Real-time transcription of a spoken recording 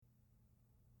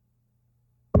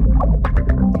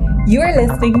You are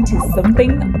listening to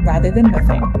Something Rather Than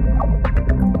Nothing.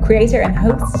 Creator and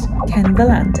host, Ken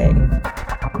Vellante.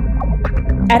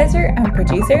 Editor and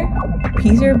producer,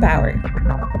 Peter Bauer.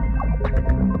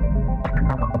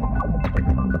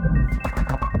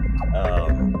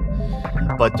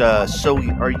 So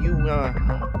are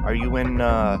you in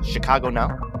Chicago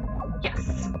now?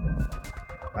 Yes.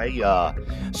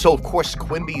 So of course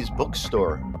Quimby's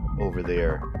bookstore over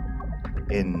there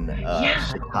in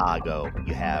Chicago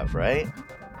you have, right?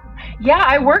 Yeah,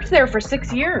 I worked there for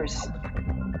 6 years.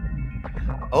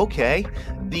 Okay.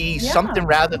 The Something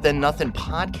Rather Than Nothing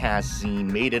podcast zine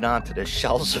made it onto the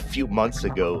shelves a few months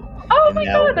ago. Oh my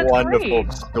God, that's wonderful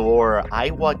great. store. I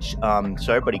watch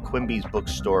so everybody, Quimby's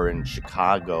bookstore in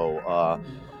Chicago,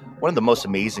 one of the most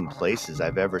amazing places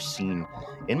I've ever seen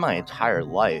in my entire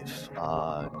life.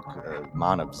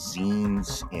 Amount of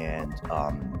zines and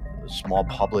small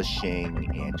publishing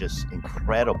and just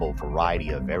incredible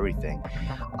variety of everything.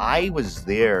 I was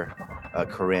there,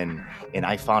 Corinne, and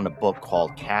I found a book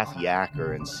called Kathy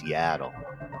Acker in Seattle.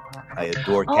 I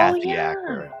adore Kathy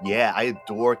Acker. Yeah, I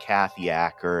adore Kathy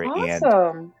Acker.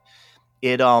 Awesome.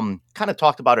 And it kind of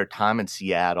talked about her time in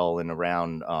Seattle and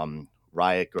around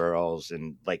Riot Girls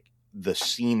and like the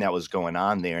scene that was going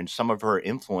on there and some of her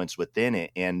influence within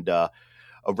it. And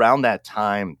around that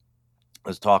time, I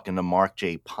was talking to Mark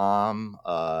J. Palm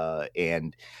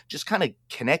and just kind of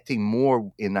connecting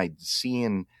more and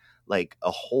seeing like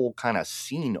a whole kind of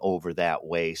scene over that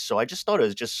way. So I just thought it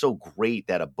was just so great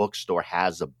that a bookstore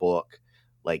has a book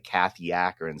like Kathy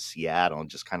Acker in Seattle and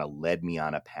just kind of led me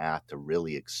on a path to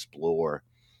really explore,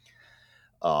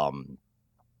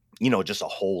 just a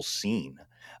whole scene.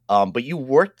 But you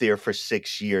worked there for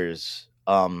 6 years.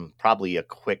 Probably a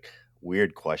quick,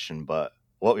 weird question, but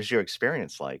what was your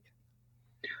experience like?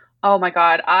 Oh my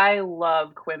God, I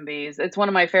love Quimby's. It's one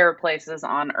of my favorite places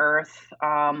on earth.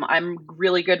 I'm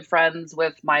really good friends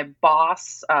with my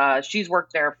boss. She's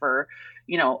worked there for,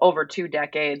 over 2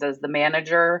 decades as the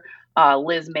manager,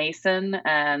 Liz Mason,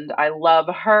 and I love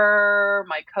her,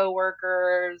 my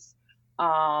coworkers.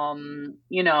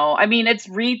 It's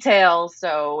retail,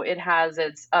 so it has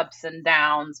its ups and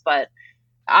downs, but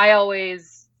I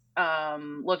always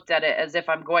looked at it as if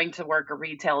I'm going to work a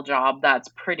retail job, that's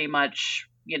pretty much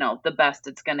the best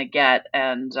it's going to get.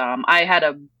 And I had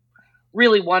a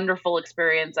really wonderful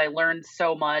experience. I learned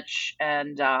so much,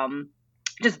 and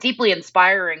just deeply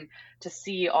inspiring to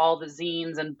see all the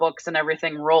zines and books and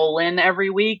everything roll in every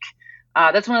week.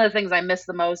 That's one of the things I miss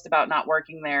the most about not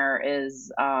working there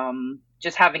is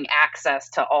just having access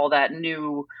to all that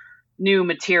new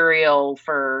material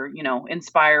for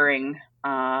inspiring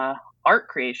art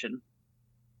creation.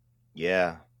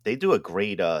 Yeah, they do a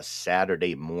great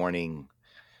Saturday morning.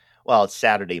 Well, it's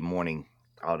Saturday morning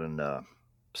out in the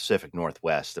Pacific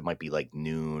Northwest. It might be like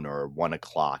noon or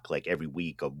 1:00, like every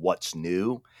week of what's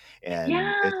new. And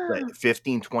it's like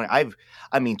 15,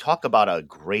 20. Talk about a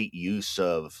great use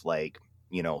of like,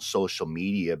 social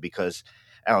media because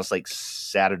I don't know, it's like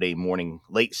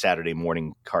late Saturday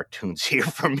morning cartoons here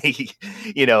for me.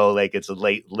 Like it's a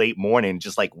late morning,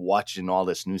 just like watching all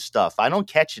this new stuff. I don't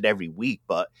catch it every week,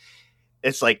 but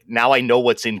it's like now I know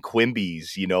what's in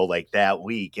Quimby's, like that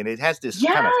week. And it has this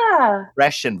kind of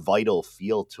fresh and vital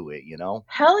feel to it,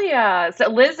 Hell yeah. So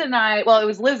Liz and it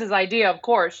was Liz's idea, of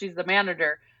course. She's the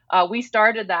manager. We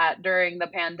started that during the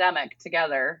pandemic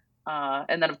together.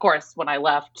 And then, of course, when I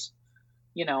left,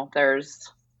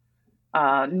 there's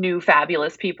new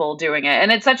fabulous people doing it.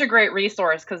 And it's such a great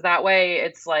resource because that way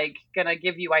it's like going to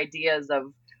give you ideas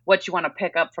of what you want to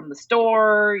pick up from the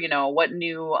store, what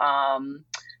new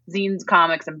zines,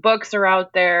 comics, and books are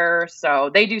out there.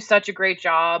 So they do such a great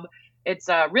job. It's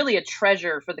really a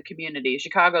treasure for the community.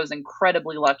 Chicago's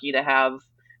incredibly lucky to have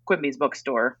Quimby's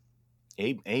bookstore.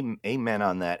 Amen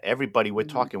on that. Everybody, we're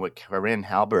talking with Corinne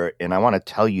Halbert, and I want to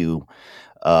tell you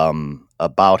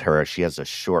about her. She has a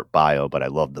short bio, but I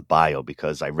love the bio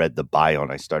because I read the bio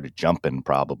and I started jumping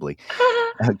probably.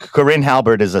 Corinne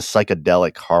Halbert is a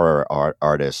psychedelic horror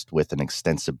artist with an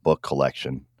extensive book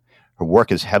collection. Her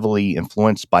work is heavily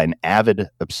influenced by an avid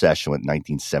obsession with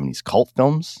 1970s cult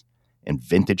films and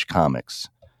vintage comics.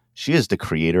 She is the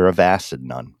creator of Acid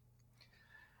Nun.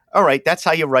 All right, that's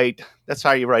how you write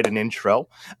an intro.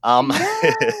 And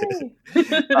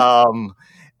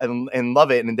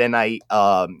love it. And then I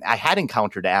had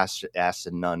encountered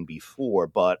Acid Nun before,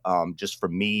 but just for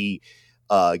me,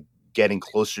 getting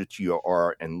closer to your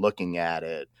art and looking at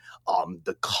it,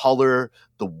 the color,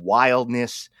 the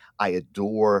wildness, I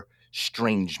adore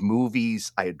strange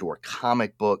movies. I adore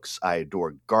comic books. I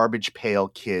adore Garbage Pail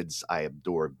Kids. I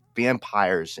adore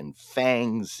vampires and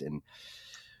fangs and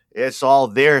it's all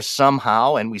there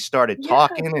somehow. And we started Yes.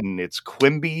 talking, and it's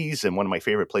Quimby's, and one of my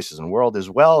favorite places in the world as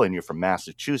well. And you're from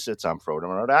Massachusetts. I'm from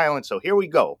Rhode Island. So here we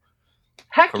go.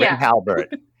 Heck Corinne yeah.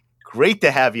 Halbert, great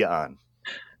to have you on.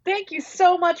 Thank you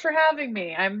so much for having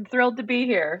me. I'm thrilled to be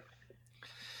here.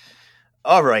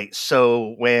 All right.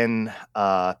 So when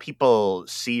people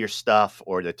see your stuff,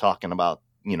 or they're talking about,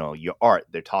 your art,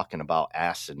 they're talking about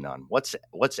Acid Nun. What's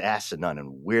Acid Nun,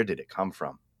 and where did it come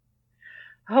from?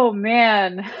 Oh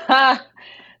man.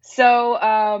 So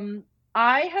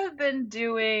I have been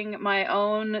doing my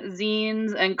own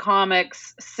zines and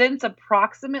comics since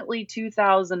approximately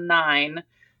 2009.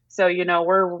 So,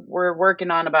 we're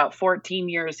working on about 14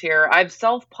 years here. I've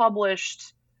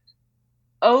self-published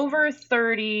over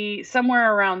 30,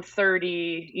 somewhere around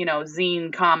 30,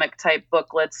 zine comic type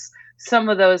booklets. Some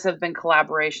of those have been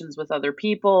collaborations with other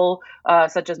people,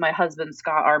 such as my husband,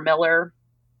 Scott R. Miller.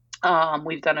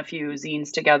 We've done a few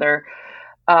zines together.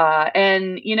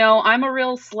 And I'm a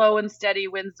real slow and steady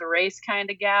wins the race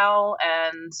kind of gal.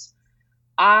 And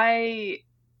I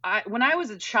when I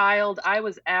was a child, I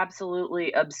was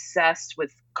absolutely obsessed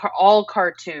with all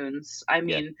cartoons. I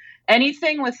mean,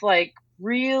 anything with like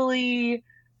really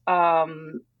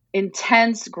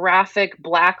intense graphic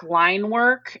black line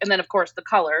work, and then of course the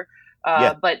color.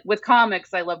 But with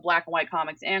comics, I love black and white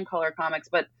comics and color comics.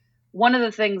 But one of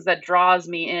the things that draws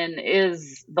me in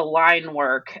is the line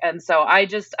work. And so I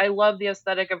love the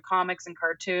aesthetic of comics and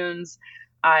cartoons.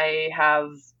 I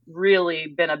have really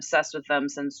been obsessed with them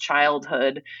since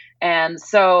childhood. And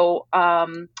so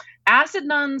Acid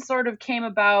Nun sort of came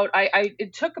about.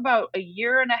 It took about a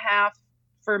year and a half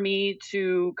for me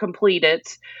to complete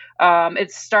it.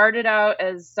 It started out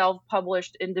as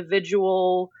self-published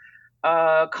individual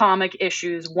comic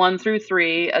issues 1 through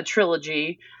 3, a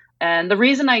trilogy. And the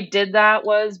reason I did that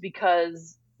was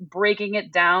because breaking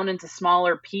it down into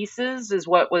smaller pieces is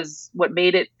what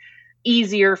made it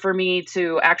easier for me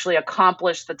to actually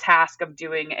accomplish the task of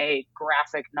doing a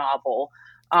graphic novel.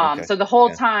 So the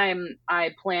whole time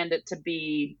I planned it to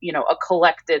be, a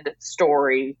collected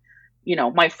story,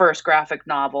 my first graphic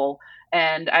novel.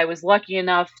 And I was lucky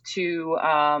enough to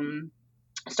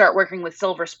start working with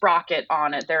Silver Sprocket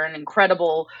on it. They're an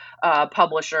incredible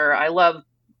publisher. I love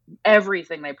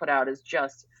everything they put out is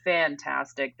just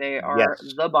fantastic. They are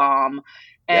the bomb.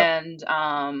 And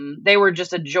they were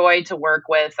just a joy to work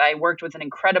with. I worked with an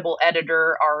incredible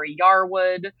editor, Ari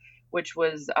Yarwood, which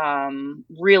was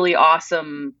really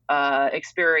awesome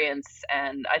experience.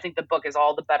 And I think the book is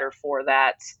all the better for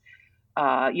that,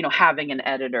 having an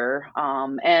editor.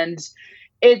 And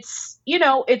it's,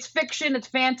 it's fiction, it's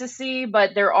fantasy,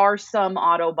 but there are some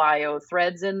autobio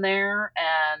threads in there.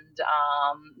 And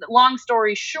long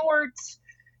story short,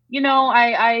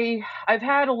 I've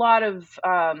had a lot of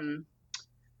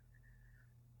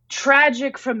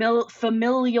tragic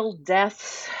familial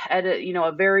deaths at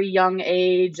a very young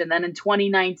age. And then in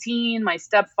 2019, my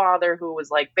stepfather, who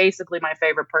was like basically my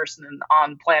favorite person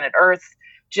on planet Earth,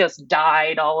 just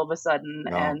died all of a sudden.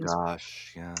 And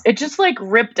gosh, yeah. It just like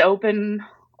ripped open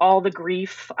all the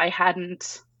grief I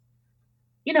hadn't,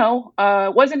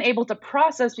 wasn't able to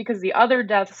process, because the other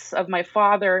deaths of my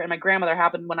father and my grandmother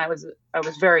happened when I was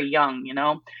very young,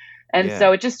 and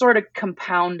so it just sort of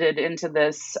compounded into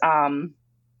this. I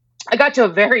got to a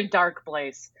very dark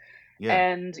place.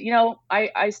 And,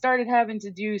 I started having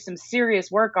to do some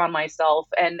serious work on myself.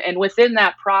 And within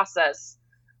that process,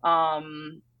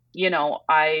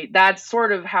 that's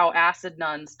sort of how Acid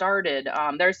Nun started.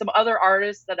 There's some other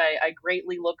artists that I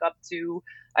greatly look up to.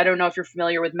 I don't know if you're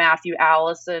familiar with Matthew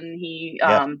Allison. He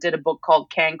did a book called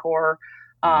Cankor,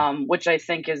 which I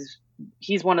think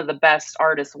he's one of the best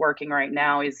artists working right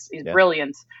now. He's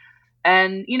brilliant.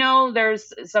 And,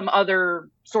 there's some other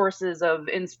sources of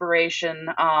inspiration,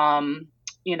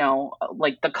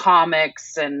 like the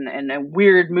comics and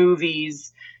weird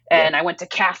movies. And I went to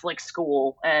Catholic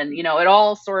school, and, it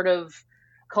all sort of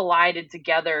collided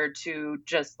together to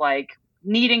just like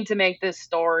needing to make this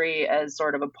story as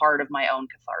sort of a part of my own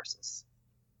catharsis.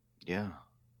 Yeah.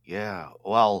 Yeah.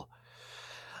 Well,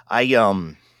 I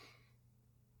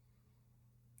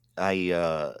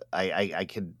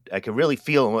could really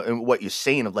feel what you're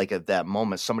saying of like at that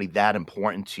moment, somebody that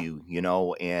important to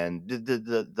you, and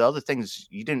the other things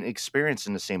you didn't experience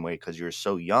in the same way because you're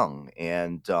so young.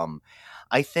 And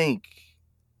I think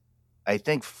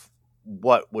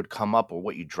what would come up or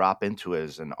what you drop into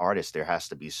as an artist, there has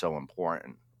to be so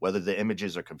important, whether the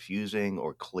images are confusing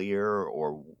or clear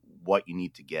or what you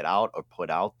need to get out or put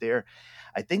out there.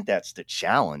 I think that's the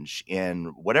challenge. And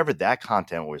whatever that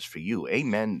content was for you,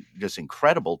 amen, just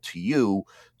incredible to you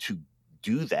to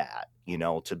do that,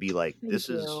 to be like, this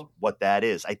is what that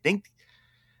is. I think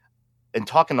and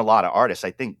talking to a lot of artists,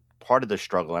 I think part of the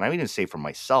struggle, and I even say for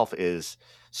myself, is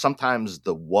sometimes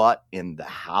the what and the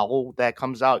how that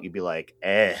comes out, you'd be like,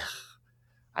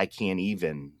 I can't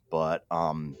even. But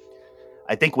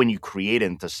I think when you create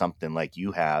into something like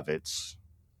you have, it's,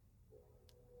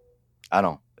 I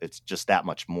don't know, it's just that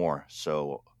much more.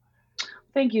 So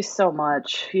Thank you so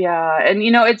much. Yeah, and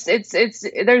you know, it's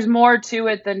there's more to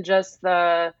it than just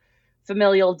the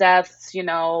familial deaths. You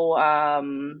know,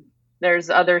 there's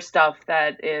other stuff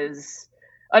that is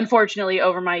unfortunately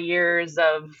over my years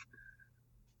of,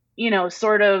 you know,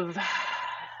 sort of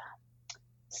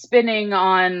spinning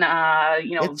on,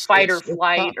 you know, fight or it's tough.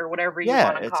 flight or whatever you Yeah,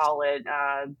 want to it's call it.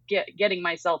 Getting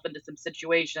myself into some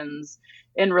situations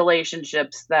in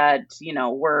relationships that, you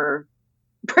know, were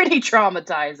pretty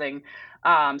traumatizing.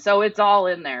 So it's all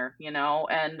in there, you know.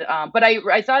 And but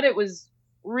I thought it was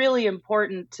really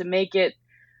important to make it.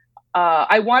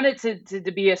 I wanted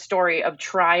to be a story of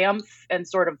triumph and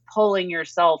sort of pulling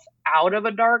yourself out of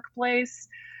a dark place,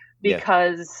 yeah,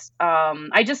 because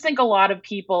I just think a lot of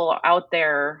people out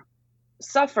there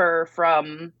suffer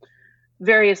from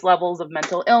various levels of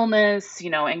mental illness, you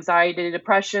know, anxiety,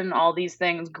 depression, all these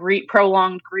things,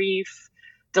 prolonged grief,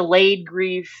 delayed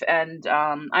grief. And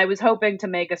I was hoping to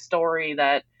make a story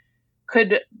that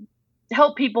could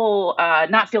help people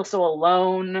not feel so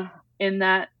alone in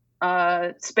that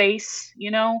space,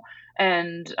 you know?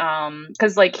 And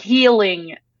because like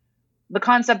healing, the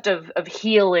concept of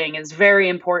healing is very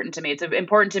important to me. It's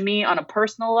important to me on a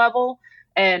personal level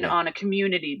and yeah. on a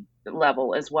community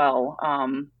level as well.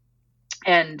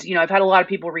 And you know, I've had a lot of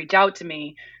people reach out to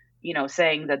me, you know,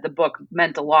 saying that the book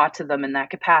meant a lot to them in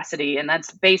that capacity, and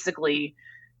that's basically,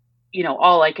 you know,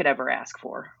 all I could ever ask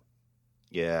for.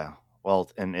 Yeah.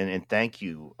 Well, and thank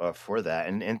you for that,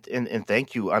 and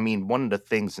thank you. I mean, one of the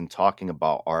things in talking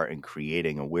about art and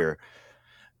creating, and where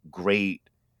great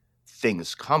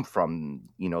things come from,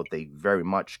 they very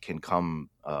much can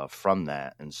come from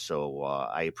that, and so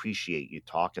I appreciate you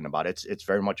talking about it. It's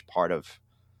very much part of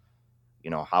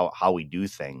how we do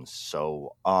things.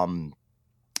 So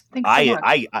Thanks so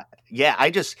much. yeah,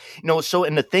 I just so,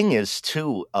 and the thing is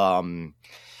too,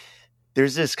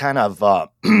 there's this kind of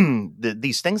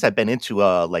these things I've been into,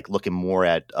 like looking more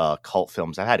at cult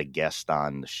films. I had a guest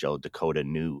on the show, Dakota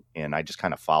Newt, and I just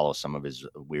kind of follow some of his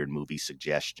weird movie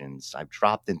suggestions. I've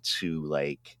dropped into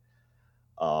like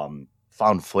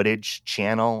found footage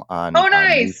channel on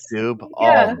Nice. YouTube.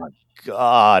 Yeah. Oh my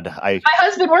god, My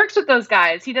husband works with those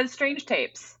guys. He does Strange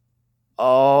Tapes.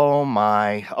 oh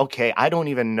my, okay, I don't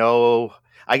even know.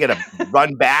 I got to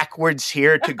run backwards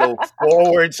here to go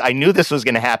forwards. I knew this was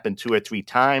going to happen 2 or 3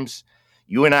 times.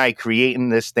 You and I creating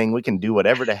this thing, we can do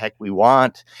whatever the heck we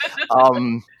want.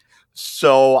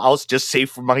 So I'll just say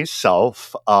for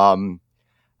myself,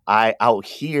 I out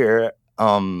here,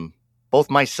 both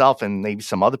myself and maybe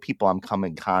some other people I'm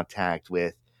coming in contact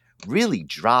with, really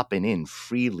dropping in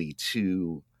freely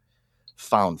to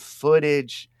found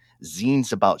footage,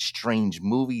 zines about strange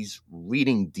movies,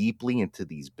 reading deeply into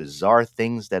these bizarre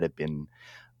things that have been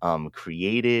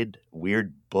created,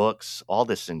 weird books, all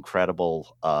this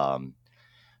incredible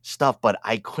stuff. But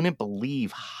I couldn't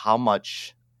believe how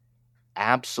much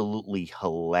absolutely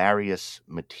hilarious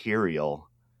material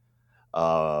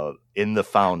in the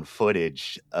found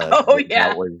footage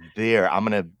that was there. I'm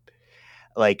gonna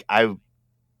like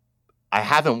I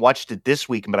haven't watched it this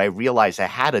week, but I realized I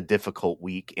had a difficult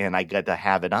week and I got to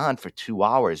have it on for 2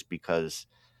 hours because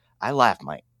I laughed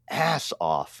my ass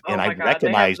off, and I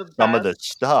recognized some of the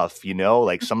stuff,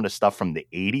 like some of the stuff from the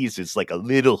 80s is like a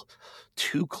little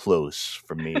too close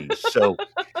for me. So,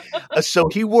 so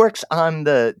he works on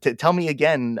tell me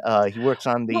again, he works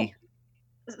on the.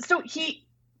 So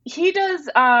he does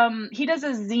a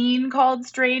zine called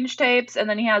Strange Tapes, and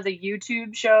then he has a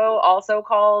YouTube show also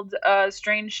called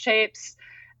Strange Tapes.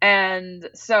 And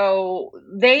so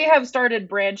they have started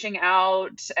branching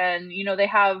out, and they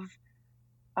have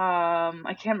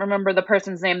I can't remember the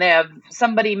person's name. They have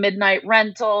somebody Midnight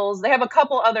Rentals. They have a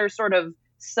couple other sort of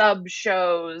sub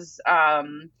shows.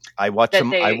 I watch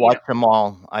them. I watch them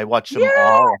all. I watch them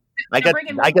all. I got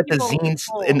the zines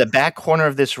in the back corner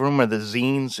of this room. Are the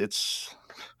zines? It's.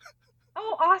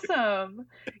 Oh, awesome!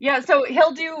 Yeah, so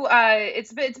he'll do.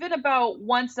 It's been about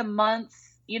once a month.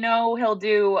 He'll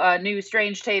do a new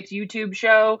Strange Tapes YouTube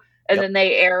show, and then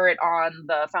they air it on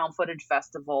the Found Footage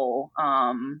Festival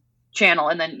channel.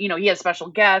 And then he has special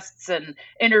guests and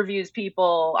interviews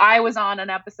people. I was on an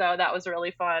episode that was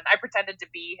really fun. I pretended to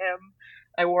be him.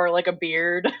 I wore like a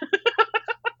beard.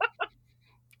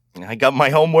 I got my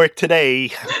homework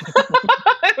today.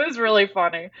 It was really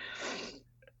funny.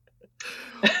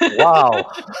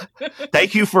 Wow.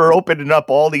 Thank you for opening up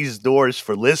all these doors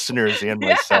for listeners and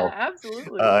myself. Yeah,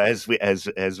 absolutely.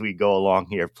 As we go along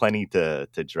here, plenty to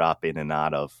drop in and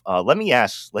out of. Let me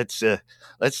ask. Let's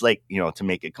like, to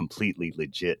make it completely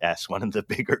legit, ask one of the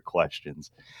bigger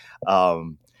questions.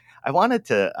 I wanted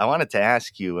to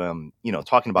ask you,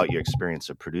 talking about your experience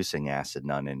of producing Acid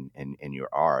Nun and your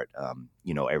art,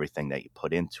 everything that you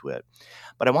put into it.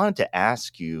 But I wanted to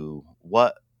ask you,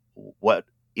 what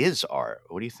is art?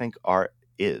 What do you think art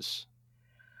is?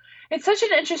 It's such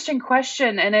an interesting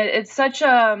question, and it's such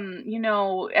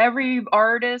every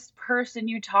artist person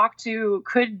you talk to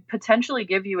could potentially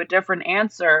give you a different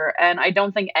answer, and I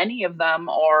don't think any of them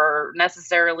are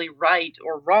necessarily right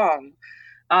or wrong.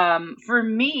 For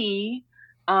me,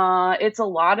 it's a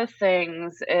lot of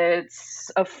things.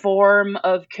 It's a form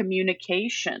of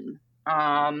communication.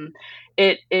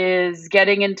 It is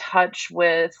getting in touch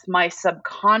with my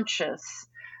subconscious,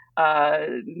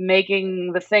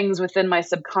 making the things within my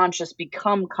subconscious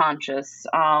become conscious.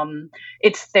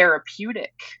 It's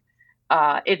therapeutic.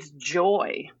 It's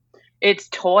joy. It's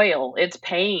toil. It's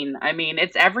pain. I mean,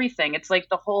 it's everything. It's like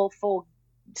the whole full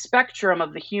spectrum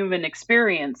of the human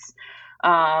experience.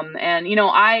 And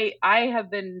I have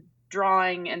been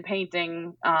drawing and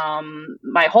painting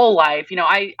my whole life.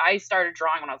 I started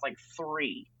drawing when I was like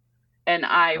 3, and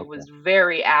I was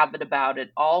very avid about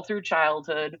it all through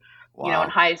childhood. Wow. In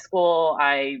high school,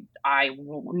 I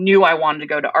knew I wanted to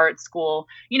go to art school.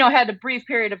 I had a brief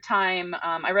period of time.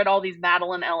 I read all these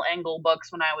Madeline L. Engel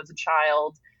books when I was a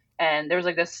child. And there was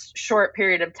like this short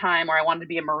period of time where I wanted to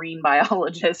be a marine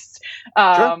biologist.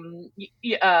 Sure.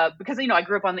 Because, I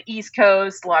grew up on the East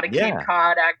Coast, a lot of Cape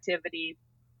Cod activity.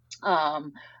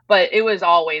 But it was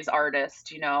always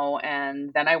artist,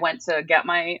 and then I went to get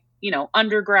my,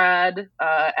 undergrad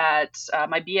at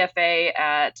my BFA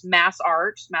at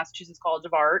Massachusetts College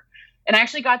of Art. And I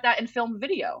actually got that in film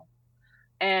video.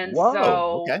 And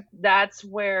so that's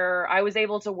where I was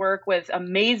able to work with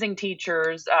amazing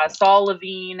teachers, Saul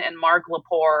Levine and Mark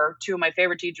Lepore, 2 of my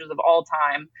favorite teachers of all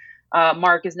time.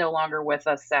 Mark is no longer with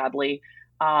us, sadly.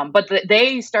 But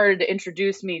they started to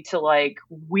introduce me to like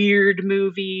weird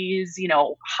movies,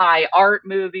 high art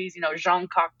movies, Jean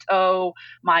Cocteau,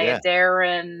 Maya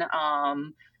Deren,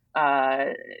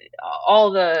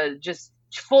 all the just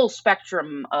full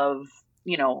spectrum of,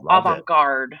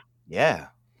 avant-garde. Yeah.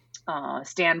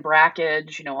 Stan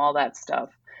Brakhage, all that stuff.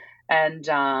 And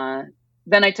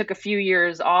then I took a few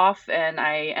years off, and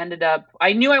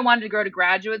I knew I wanted to go to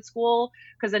graduate school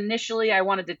because initially I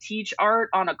wanted to teach art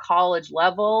on a college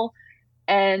level.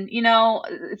 And,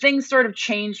 things sort of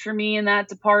changed for me in that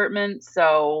department.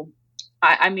 So,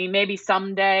 I mean, maybe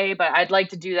someday, but I'd like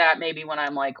to do that maybe when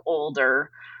I'm like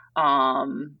older.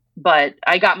 But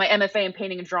I got my MFA in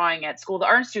painting and drawing at School of the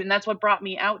Art Institute, and that's what brought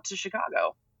me out to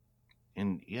Chicago.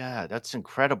 And yeah, that's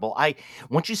incredible.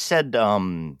 Once you said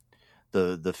the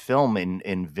film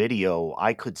and video,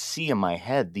 I could see in my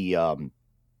head the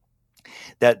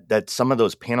that some of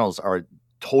those panels are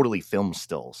totally film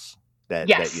stills that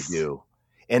you do.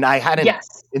 And I hadn't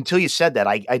until you said that,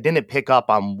 I didn't pick up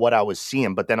on what I was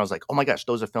seeing, but then I was like, oh my gosh,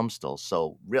 those are film stills.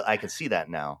 So I can see that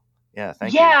now. Yeah,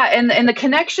 thank you. Yeah, and the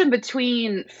connection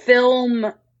between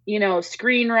film,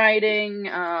 screenwriting,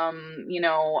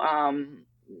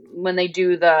 when they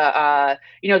do the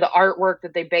the artwork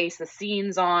that they base the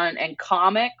scenes on, and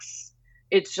comics,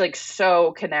 it's like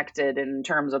so connected in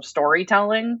terms of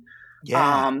storytelling.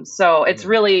 So it's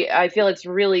I feel it's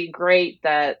really great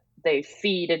that they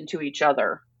feed into each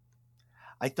other.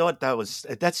 I thought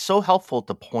that's so helpful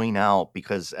to point out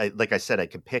because, like I said, I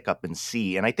could pick up and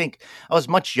see. And I think I was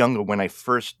much younger when I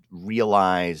first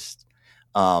realized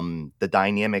the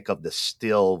dynamic of the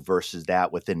still versus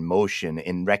that within motion,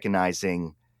 and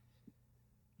recognizing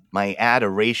my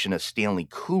adoration of Stanley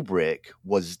Kubrick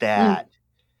was that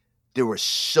there were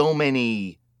so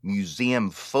many museum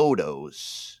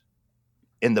photos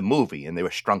in the movie, and they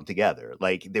were strung together.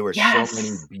 Like there were so many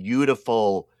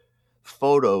beautiful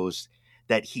photos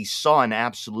that he saw in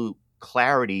absolute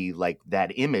clarity, like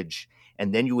that image.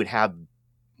 And then you would have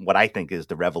what I think is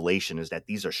the revelation is that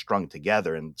these are strung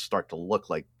together and start to look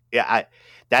like,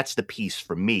 that's the piece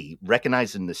for me,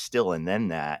 recognizing the still and then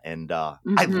that. And I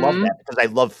love that because I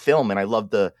love film and I love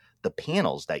the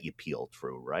panels that you peel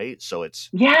through. Right. So it's,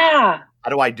 how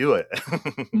do I do it?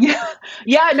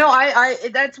 No, I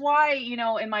that's why,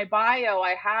 in my bio,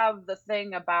 I have the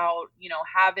thing about,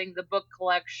 having the book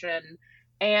collection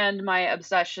and my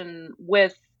obsession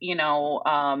with,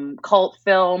 cult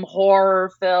film,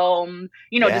 horror film,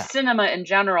 just cinema in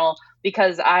general,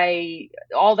 because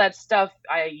all that stuff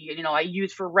I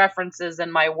use for references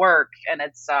in my work. And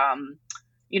it's,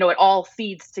 it all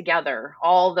feeds together.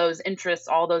 All those interests,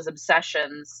 all those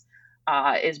obsessions,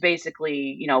 is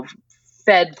basically,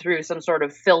 fed through some sort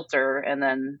of filter, and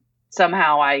then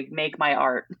somehow I make my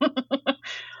art.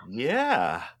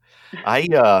 Yeah.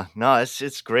 No,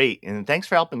 it's great. And thanks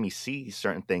for helping me see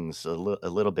certain things a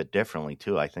little bit differently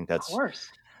too. I think Of course.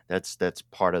 that's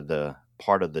part of the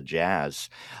jazz.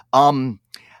 Um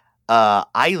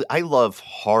I love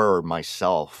horror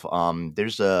myself.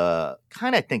 There's a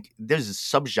kind of think there's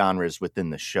subgenres within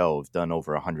the show. I've done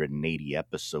over 180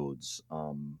 episodes.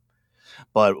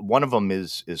 But one of them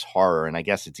is horror, and I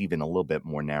guess it's even a little bit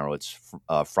more narrow. It's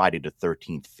Friday the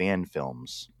 13th fan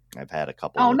films. I've had a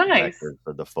couple Oh, of the nice. directors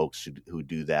or the folks who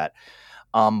do that.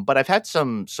 But I've had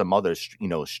some other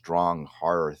strong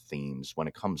horror themes when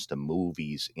it comes to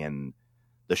movies, and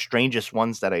the strangest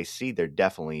ones that I see, they're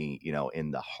definitely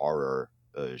in the horror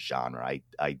genre.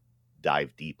 I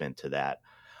dive deep into that.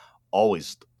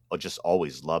 Always, just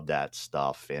always love that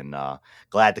stuff, and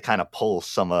glad to kind of pull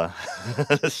some of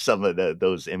some of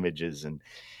those images and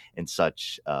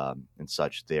such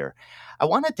there. I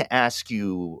wanted to ask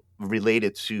you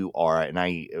related to art, and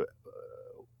I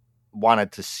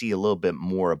wanted to see a little bit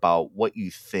more about what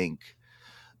you think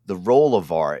the role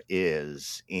of art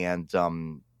is, and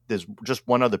there's just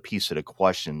one other piece of the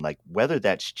question, like whether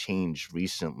that's changed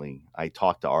recently. I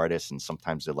talk to artists, and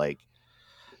sometimes they're like,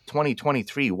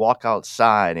 2023, walk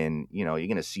outside, and you're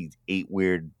gonna see 8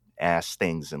 weird ass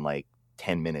things in like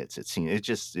 10 minutes.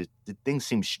 The things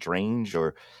seem strange,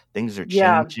 or things are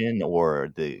Yeah. changing,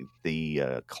 or the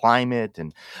climate.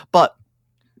 And but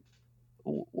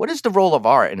what is the role of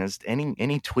art, and is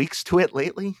any tweaks to it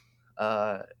lately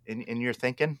in your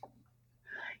thinking?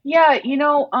 Yeah,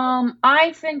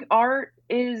 I think art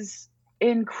is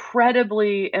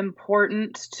incredibly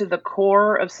important to the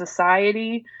core of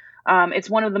society. It's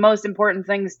one of the most important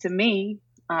things to me.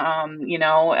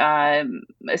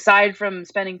 Aside from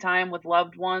spending time with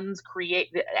loved ones,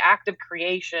 the act of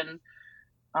creation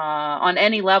on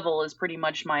any level is pretty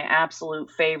much my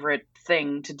absolute favorite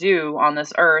thing to do on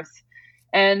this earth.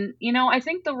 And I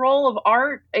think the role of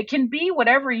art, it can be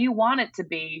whatever you want it to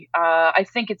be. I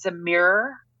think it's a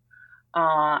mirror.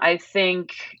 I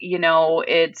think,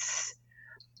 it's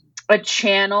a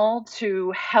channel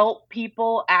to help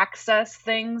people access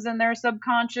things in their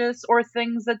subconscious, or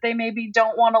things that they maybe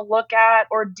don't want to look at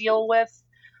or deal with.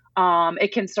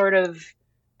 It can sort of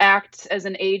act as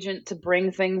an agent to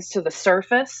bring things to the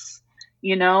surface,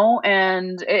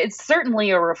 and it's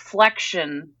certainly a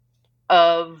reflection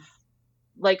of,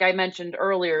 like I mentioned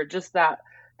earlier, just that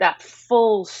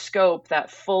full scope,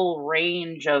 that full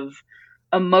range of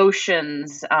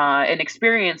emotions and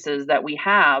experiences that we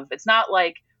have. It's not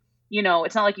like you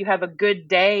have a good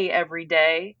day every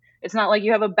day. It's not like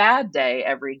you have a bad day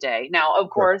every day. Now, of Sure.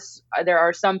 course, there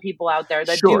are some people out there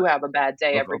that do Sure. have a bad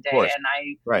day every Of day, course.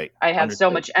 and Right. I have so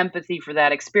Understood. much empathy for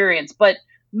that experience. But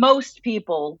most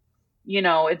people,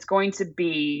 it's going to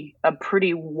be a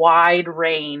pretty wide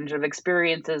range of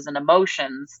experiences and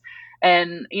emotions.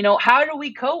 And, how do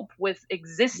we cope with Yeah.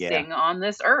 existing on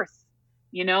this earth?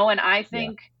 And I Yeah.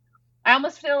 think I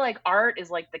almost feel like art is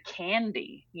like the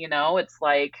candy,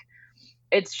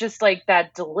 it's just like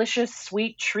that delicious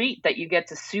sweet treat that you get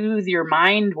to soothe your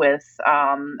mind with.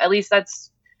 At least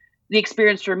that's the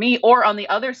experience for me. Or on the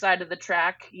other side of the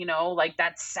track, like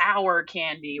that sour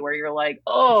candy where you're like,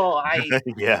 oh, I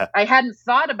Yeah. I hadn't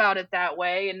thought about it that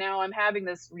way, and now I'm having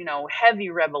this, heavy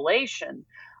revelation.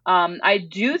 I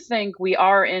do think we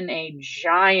are in a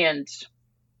giant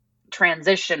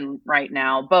transition right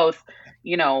now, both,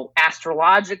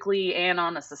 astrologically and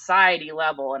on a society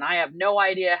level. And I have no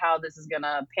idea how this is going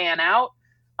to pan out.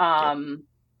 Yeah.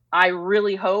 I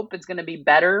really hope it's going to be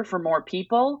better for more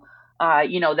people.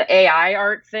 The AI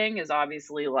art thing is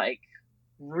obviously like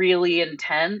really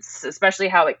intense, especially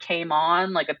how it came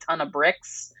on like a ton of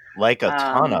bricks. Like a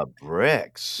ton Um, of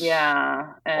bricks.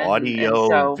 yeah, and Audio,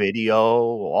 so video,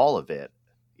 all of it.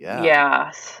 Yeah.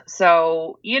 yeah.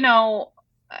 So,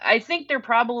 I think there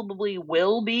probably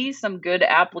will be some good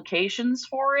applications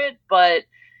for it, but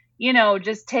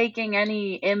just taking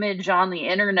any image on the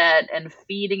internet and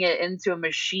feeding it into a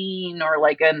machine or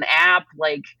like an app,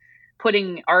 like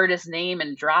putting artist name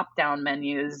in drop down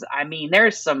menus, I mean,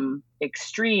 there's some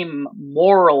extreme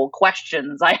moral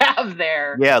questions I have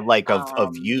there. Yeah, like of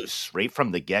Um, use right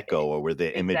from the get-go, or where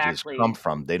the images come exactly.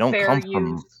 from. They don't Fair come from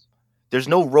use. there's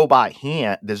no robot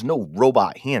hand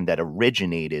that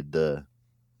originated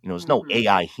there's no Hmm.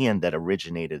 AI hand that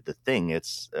originated the thing.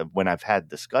 It's when I've had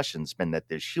discussions, been that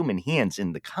there's human hands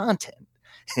in the content,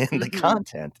 in the Hmm.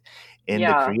 content, in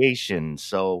the Yeah. creation.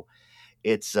 So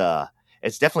it's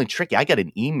it's definitely tricky. I got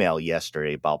an email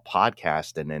yesterday about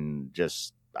podcasting and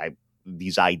just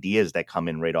these ideas that come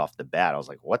in right off the bat. I was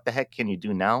like, what the heck can you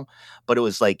do now? But it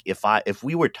was like, if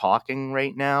we were talking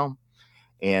right now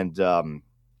and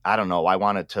I don't know, I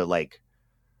wanted to like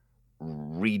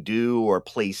redo or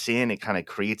place in, it kind of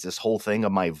creates this whole thing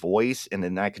of my voice, and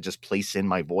then I could just place in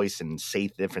my voice and say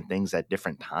different things at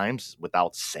different times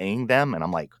without saying them. And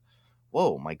I'm like,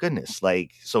 whoa, my goodness.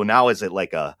 Like, so now is it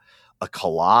like a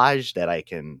collage that I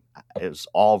can, it was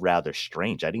all rather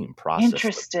strange. I didn't even process the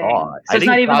Interesting. thought. So it's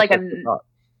not even like not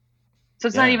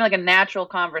Yeah. even like a natural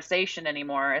conversation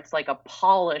anymore. It's like a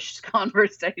polished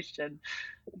conversation.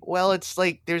 Well, it's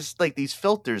like there's like these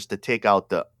filters to take out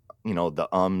the the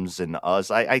ums and the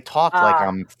uhs. I talk like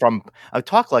I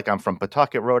talk like I'm from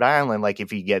Pawtucket, Rhode Island. Like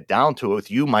if you get down to it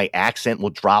with you, my accent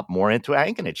will drop more into it. I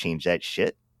ain't gonna change that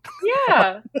shit.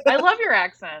 Yeah, I love your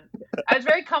accent. I was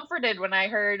very comforted when I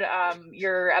heard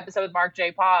your episode with Mark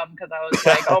J. Palm, because I was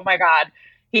like, oh my God,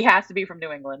 he has to be from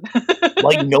New England.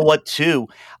 Well, you know what, too?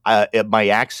 My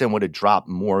accent would have dropped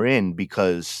more in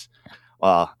because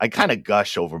I kind of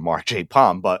gush over Mark J.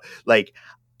 Palm, but like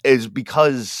is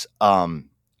because I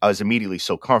was immediately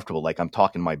so comfortable. Like I'm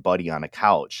talking to my buddy on a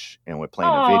couch and we're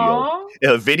playing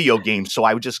a video game. So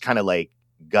I would just kind of like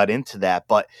got into that.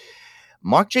 But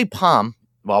Mark J. Palm,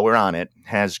 while we're on it,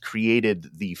 has created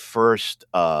the first,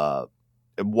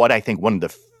 what I think one of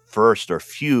the first or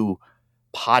few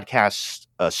podcast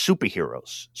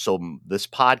superheroes. So this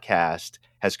podcast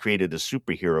has created a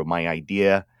superhero. My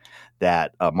idea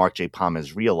that Mark J. Palm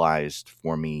has realized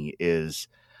for me is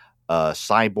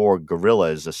cyborg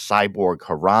gorilla is a cyborg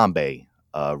Harambe,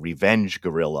 revenge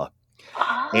gorilla.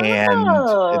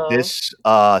 And this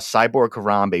cyborg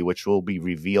Harambe, which will be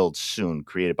revealed soon,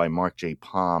 created by Mark J.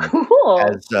 Palm,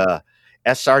 has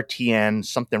SRTN,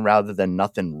 something rather than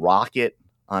nothing rocket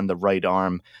on the right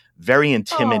arm. Very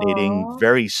intimidating,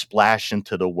 very splash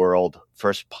into the world.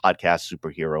 First podcast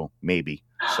superhero, maybe.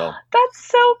 So that's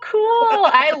so cool.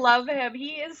 I love him.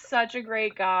 He is such a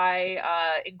great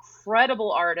guy,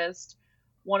 incredible artist,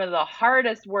 one of the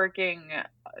hardest working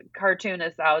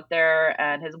cartoonists out there,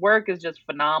 and his work is just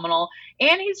phenomenal.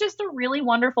 And he's just a really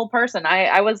wonderful person.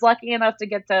 I was lucky enough to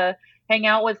get to hang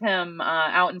out with him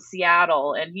out in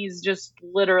Seattle, and he's just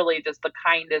literally just the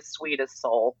kindest, sweetest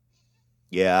soul.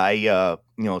 Yeah, I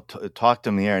talked to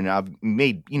him there, and I've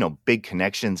made big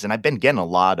connections, and I've been getting a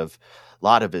lot of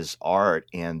his art,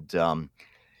 and very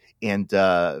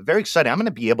excited. I'm going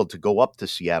to be able to go up to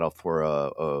Seattle for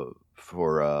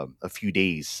a few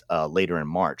days later in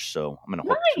March. So I'm going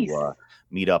to hope to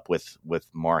meet up with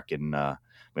Mark, and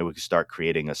maybe we can start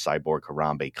creating a cyborg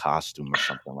Harambe costume or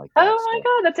something like that. Oh my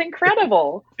God, that's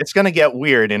incredible! It's going to get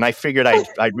weird, and I figured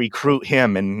I'd recruit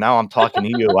him, and now I'm talking to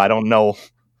you. I don't know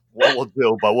what we'll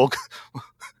do, but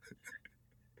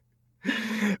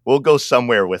we'll go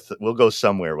somewhere with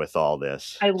all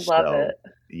this. I love it.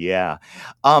 Yeah.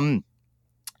 I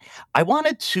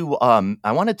wanted to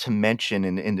mention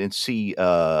and see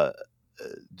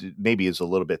maybe it's a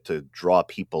little bit to draw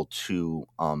people to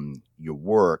your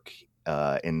work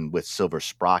and with Silver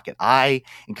Sprocket. I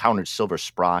encountered Silver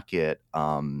Sprocket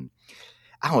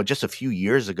I don't know, just a few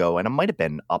years ago, and I might have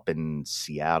been up in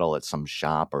Seattle at some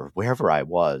shop or wherever I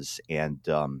was, and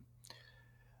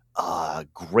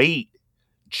great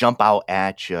jump out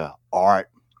at you art,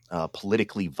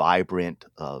 politically vibrant,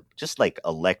 just like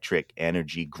electric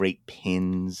energy, great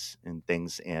pins and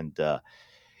things, and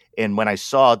when I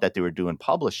saw that they were doing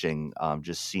publishing,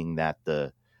 just seeing that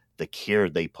the care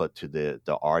they put to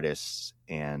the artists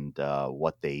and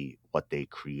what they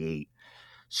create.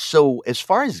 So as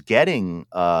far as getting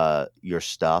your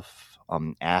stuff,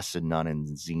 Acid Nun and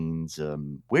zines,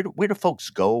 where do folks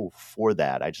go for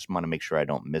that? I just want to make sure I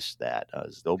don't miss that.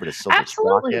 Is it over to Silver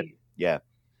Sprocket? Yeah.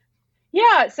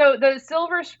 Yeah, so the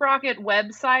Silver Sprocket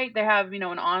website, they have, an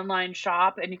online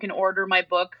shop, and you can order my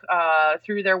book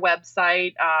through their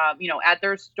website, at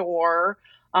their store.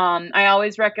 I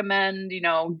always recommend,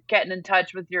 getting in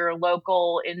touch with your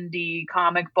local indie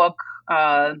comic book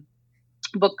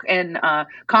and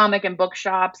comic and book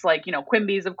shops, like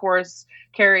Quimby's, of course,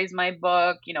 carries my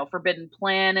book. Forbidden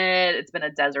Planet, It's Been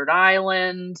a Desert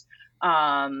Island.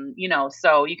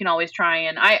 So you can always try,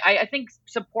 and I think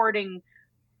supporting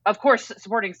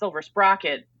Silver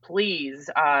Sprocket, please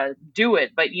do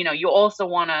it. But you also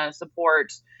want to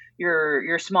support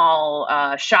your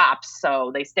small shops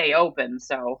so they stay open.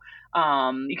 So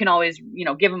you can always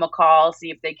give them a call,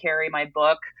 see if they carry my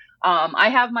book. I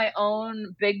have my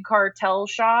own Big Cartel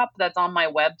shop that's on my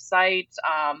website.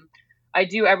 I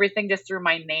do everything just through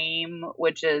my name,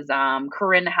 which is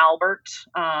Corinne Halbert.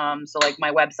 So like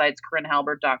my website's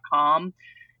CorinneHalbert.com.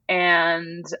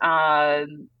 and I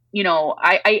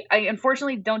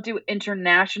unfortunately don't do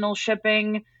international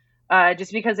shipping,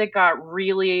 just because it got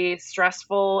really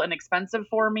stressful and expensive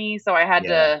for me. So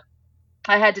Yeah.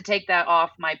 I had to take that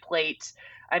off my plate.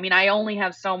 I mean, I only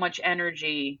have so much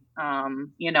energy,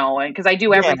 because I do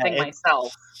Yeah, everything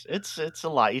myself. it's a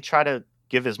lot. You try to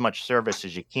give as much service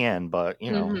as you can, but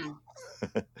Mhm.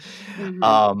 Mhm.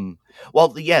 um,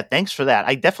 well, yeah, thanks for that.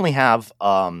 I definitely have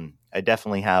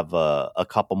a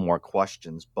couple more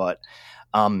questions, but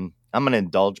I'm going to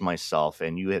indulge myself.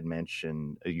 And you had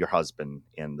mentioned your husband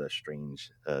and the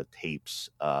Strange Tapes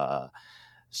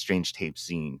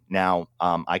zine. Now,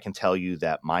 I can tell you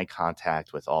that my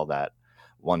contact with all that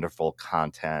wonderful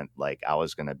content, like I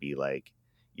was going to be like,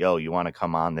 yo, you want to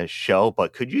come on this show?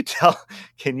 But can you tell,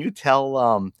 could you tell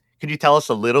us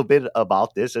a little bit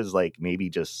about this, as like maybe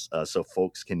just so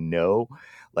folks can know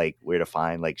like where to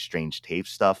find like Strange Tape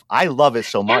stuff? I love it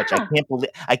so much. Yeah.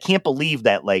 I can't believe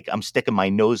that like I'm sticking my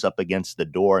nose up against the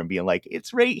door and being like,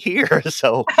 it's right here.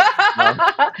 So um,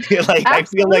 like I feel like I'm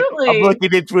Absolutely.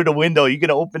 looking in through the window. You're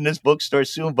gonna open this bookstore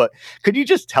soon, but could you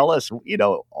just tell us,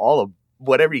 all of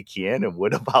whatever you can and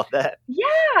what about that?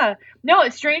 Yeah. No,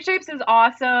 Strange Shapes is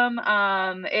awesome.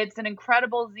 It's an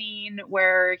incredible zine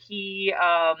where he's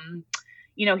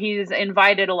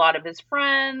invited a lot of his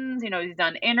friends. He's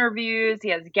done interviews. He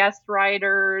has guest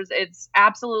writers. It's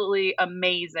absolutely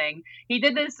amazing. He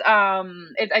did this.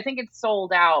 I think it's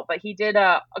sold out, but he did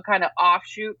a kind of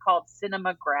offshoot called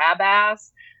Cinema Grab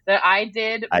Ass that I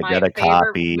did I got my a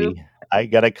favorite movie. copy. I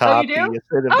got a Oh, you do? copy.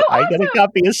 Oh, I got a awesome.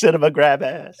 copy of Cinema Grab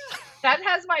Ass. That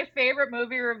has my favorite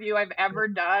movie review I've ever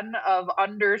done of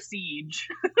Under Siege,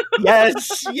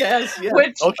 Yes, yes, yes.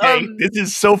 which Okay, this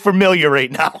is so familiar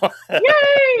right now.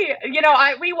 yay!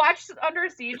 We watched Under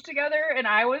Siege together, and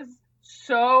I was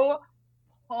so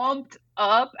pumped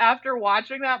up after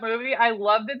watching that movie. I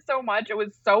loved it so much. It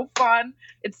was so fun.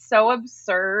 It's so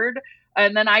absurd.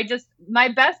 And then my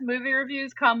best movie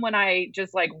reviews come when I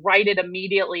just like write it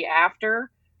immediately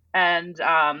after. And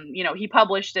he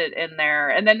published it in there.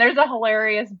 And then there's a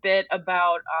hilarious bit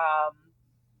about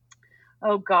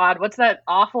oh God, what's that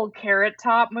awful Carrot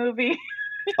Top movie?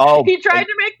 Oh, He tried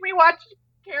to make me watch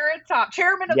Carrot Top,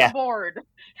 Chairman of the yeah. Board.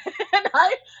 And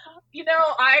I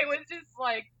was just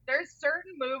like, there's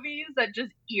certain movies that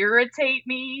just irritate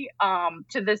me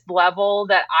to this level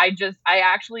that I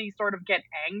actually sort of get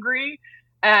angry.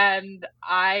 And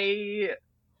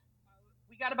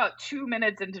we got about 2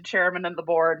 minutes into Chairman of the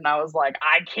Board, and I was like,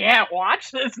 I can't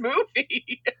watch this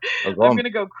movie. I'm going to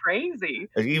go crazy.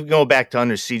 If you go back to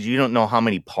Under Siege, you don't know how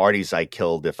many parties I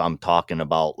killed if I'm talking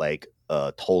about like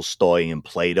Tolstoy and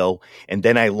Plato. And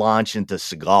then I launch into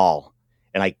Seagal,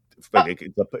 and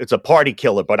it's a party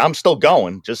killer, but I'm still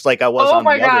going, just like I was on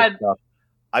my the other God. stuff.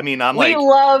 I mean, we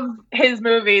love his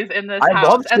movies in this I house.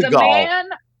 love As a Seagal. man,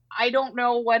 I don't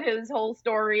know what his whole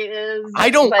story is. I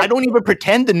don't even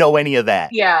pretend to know any of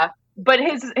that. Yeah, but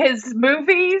his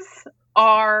movies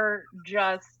are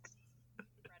just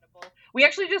incredible. We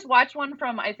actually just watched one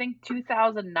from I think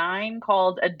 2009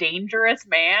 called A Dangerous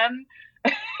Man.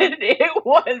 And it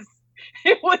was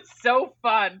so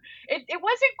fun. It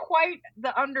wasn't quite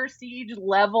the Under Siege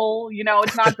level,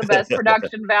 it's not the best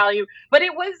production value, but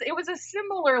it was a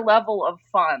similar level of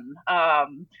fun.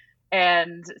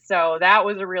 And so that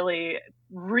was a really,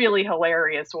 really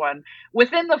hilarious one.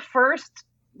 Within the first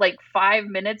like 5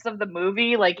 minutes of the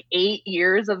movie, like 8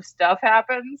 years of stuff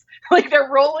happens. Like they're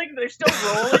still rolling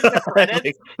the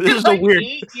credits. This is like a weird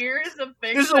 8 years of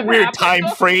things. This is a weird time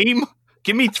frame.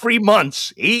 Give me 3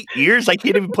 months. 8 years? I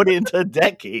can't even put it into a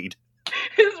decade.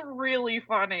 It's really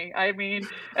funny. I mean,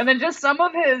 and then just some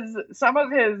of his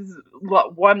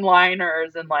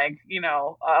one-liners and like,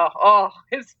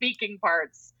 his speaking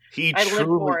parts. He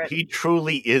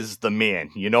truly is the man.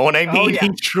 You know what I mean? Oh, yeah. He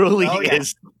truly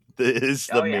is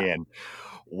the man.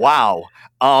 Wow.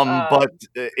 But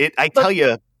I tell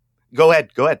you, go ahead.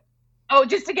 Oh,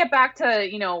 just to get back to,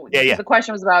 the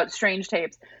question was about Strange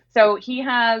Tapes. So he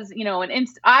has,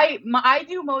 I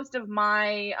do most of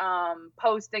my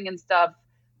posting and stuff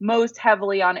most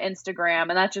heavily on Instagram,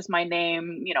 and that's just my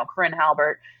name, Corinne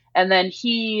Halbert. And then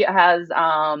he has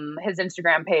his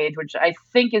Instagram page, which I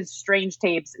think is Strange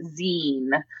Tapes Zine.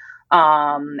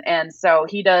 And so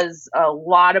he does a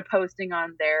lot of posting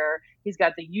on there. He's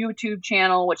got the YouTube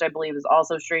channel, which I believe is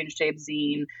also Strange Tapes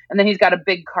Zine. And then he's got a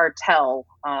Big Cartel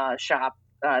shop,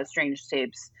 Strange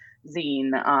Tapes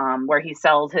Zine, where he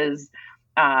sells his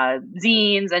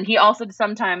zines. And he also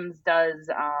sometimes does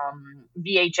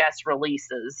VHS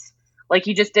releases. Like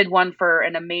he just did one for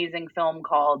an amazing film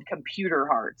called Computer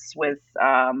Hearts with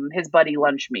his buddy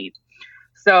Lunchmeat.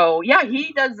 So yeah,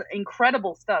 he does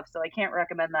incredible stuff. So I can't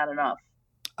recommend that enough.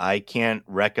 I can't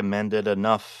recommend it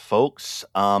enough, folks.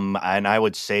 And I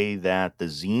would say that the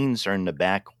zines are in the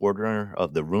back corner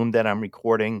of the room that I'm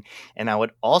recording. And I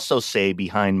would also say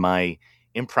behind my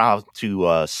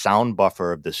impromptu sound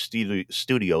buffer of the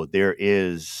studio, there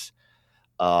is,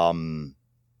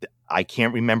 I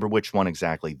can't remember which one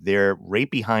exactly. There, right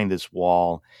behind this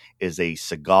wall, is a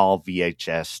Seagal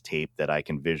VHS tape that I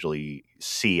can visually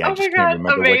see. I Oh my just can't God,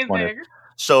 remember which one. amazing.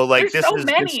 So, like, There's so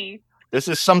many. this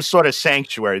is some sort of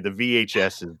sanctuary. The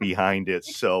VHS is behind it.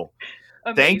 So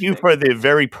thank you Amazing. for the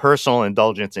very personal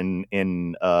indulgence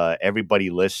in everybody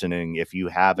listening. If you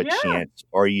have a Yeah. chance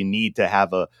or you need to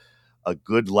have a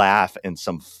good laugh and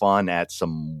some fun at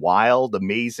some wild,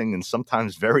 amazing, and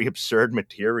sometimes very absurd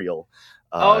material.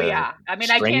 Oh yeah. I mean,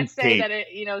 I can't strange say tape. that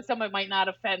it, someone might not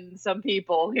offend some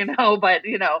people, but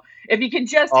if you can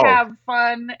just Oh. have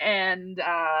fun and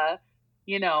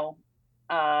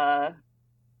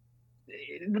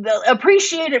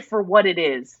appreciate it for what it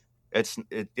is. It's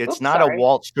Oops, not sorry. a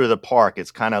waltz through the park.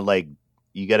 It's kind of like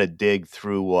you got to dig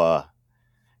through.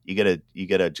 You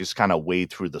gotta just kind of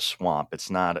wade through the swamp. It's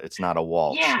not a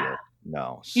waltz Yeah. here.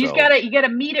 No. So You gotta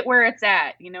meet it where it's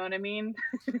at. You know what I mean?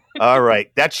 all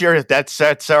right. That's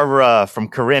our from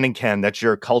Corinne and Ken. That's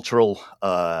your cultural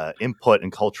input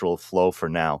and cultural flow for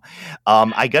now.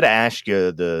 I got to ask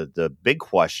you the big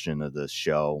question of the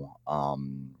show,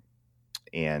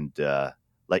 and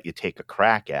let you take a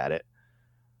crack at it.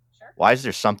 Sure. Why is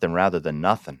there something rather than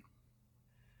nothing?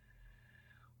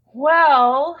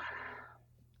 Well,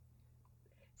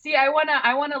 see, I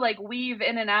wanna like weave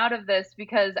in and out of this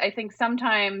because I think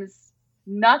sometimes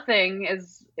nothing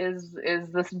is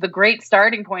the great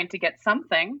starting point to get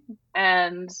something,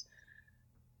 and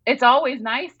it's always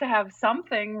nice to have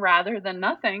something rather than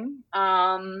nothing.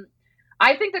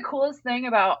 I think the coolest thing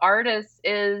about artists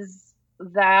is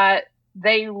that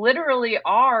they literally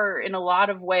are, in a lot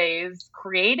of ways,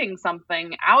 creating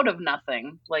something out of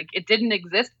nothing. Like, it didn't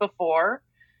exist before.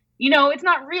 It's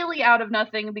not really out of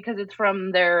nothing because it's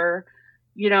from their,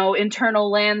 internal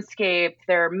landscape,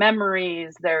 their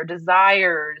memories, their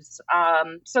desires.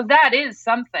 So that is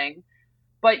something.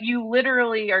 But you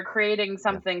literally are creating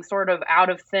something sort of out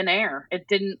of thin air. It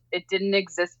didn't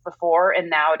exist before, and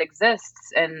now it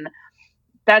exists. And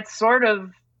that's sort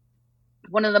of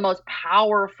one of the most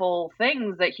powerful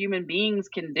things that human beings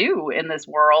can do in this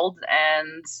world.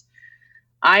 And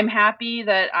I'm happy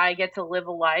that I get to live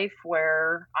a life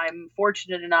where I'm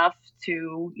fortunate enough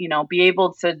to, be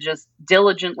able to just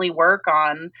diligently work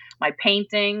on my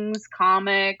paintings,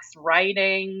 comics,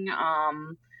 writing,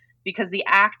 because the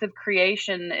act of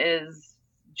creation is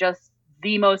just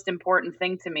the most important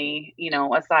thing to me,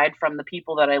 aside from the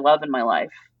people that I love in my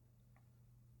life.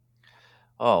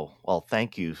 Oh, well,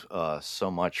 thank you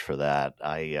so much for that.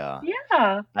 Yeah.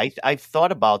 I've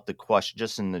thought about the question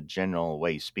just in the general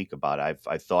way you speak about it.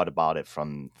 I've thought about it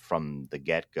from the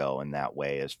get-go in that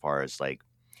way, as far as like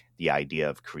the idea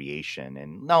of creation.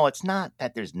 And no, it's not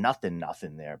that there's nothing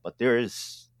there, but there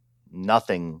is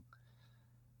nothing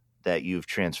that you've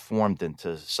transformed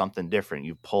into something different.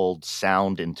 You've pulled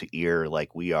sound into ear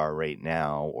like we are right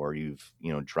now, or you've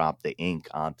dropped the ink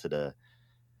onto the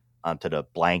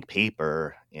blank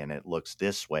paper and it looks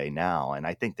this way now. And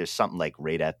I think there's something like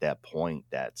right at that point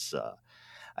that's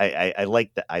I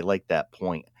like that. I like that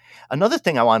point. Another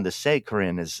thing I wanted to say,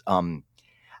 Corinne, is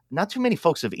not too many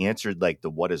folks have answered like the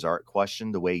what is art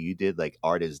question the way you did. Like,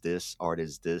 art is this, art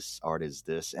is this, art is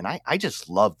this. And I just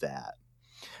love that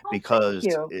because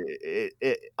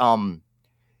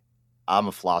I'm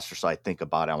a philosopher, so I think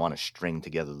about it. I want to string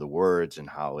together the words and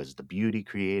how is the beauty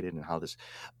created and how this,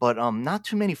 but not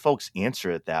too many folks answer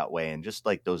it that way. And just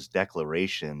like those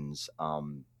declarations,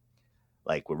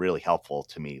 like were really helpful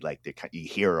to me. Like you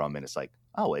hear them and it's like,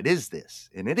 oh, it is this,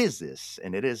 and it is this,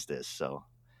 and it is this. So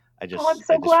I'm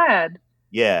so glad.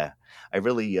 Yeah, I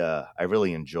really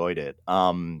enjoyed it.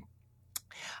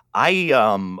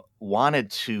 I wanted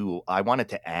to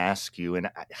ask you, and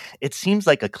it seems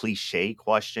like a cliche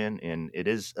question, and it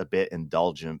is a bit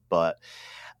indulgent, but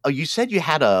you said you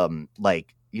had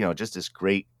just this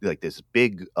great, like this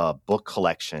big book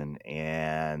collection,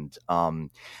 and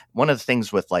one of the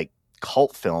things with like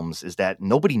cult films is that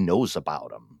nobody knows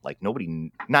about them. Like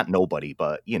not nobody,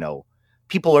 but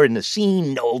people are in the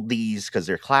scene know these because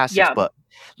they're classics, yeah. But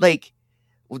like,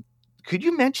 could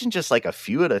you mention just like a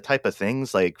few of the type of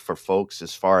things like for folks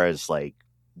as far as like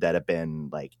that have been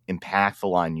like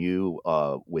impactful on you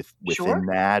within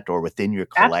that or within your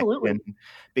collection? Absolutely.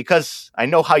 Because I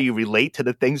know how you relate to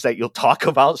the things that you'll talk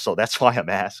about, so that's why I'm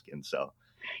asking. So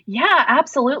Yeah,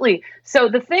 absolutely. So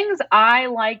the things I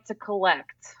like to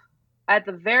collect at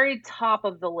the very top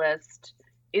of the list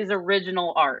is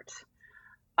original art.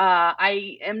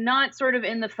 I am not sort of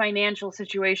in the financial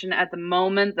situation at the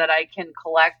moment that I can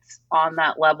collect on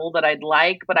that level that I'd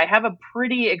like, but I have a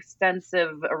pretty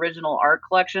extensive original art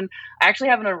collection. I actually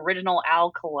have an original Al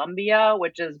Columbia,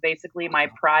 which is basically my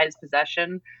Wow. prized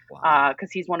possession Wow.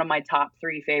 because he's one of my top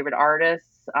three favorite artists.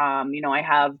 I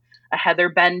have a Heather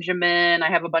Benjamin,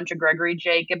 I have a bunch of Gregory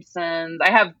Jacobsons,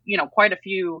 I have quite a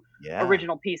few Yeah.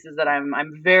 original pieces that I'm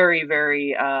very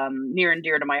very near and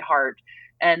dear to my heart.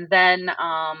 And then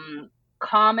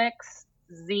comics,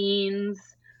 zines,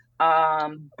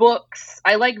 books.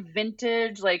 I like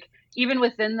vintage, like even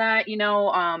within that,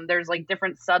 there's like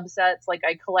different subsets. Like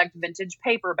I collect vintage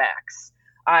paperbacks.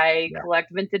 I Yeah.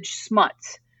 collect vintage smut.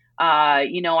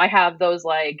 I have those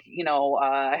I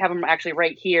have them actually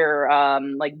right here,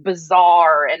 like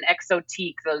Bizarre and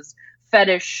Exotique, those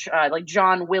fetish, like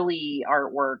John Willie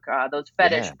artwork, those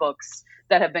fetish Yeah. books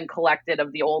that have been collected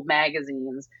of the old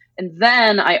magazines. And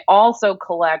then I also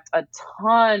collect a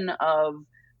ton of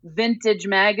vintage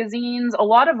magazines, a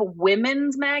lot of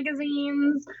women's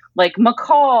magazines like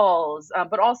McCall's,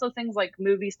 but also things like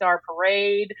Movie Star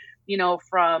Parade,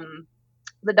 from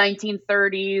the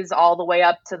 1930s all the way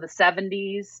up to the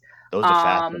 70s. Those are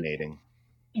Um, fascinating.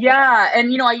 yeah,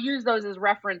 and I use those as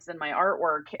reference in my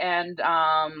artwork, and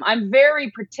I'm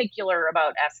very particular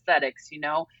about aesthetics,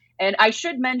 And I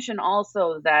should mention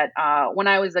also that when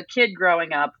I was a kid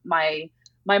growing up, my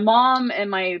mom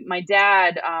and my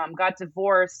dad got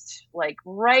divorced like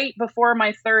right before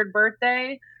my third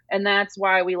birthday, and that's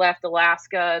why we left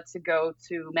Alaska to go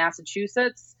to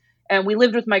Massachusetts, and we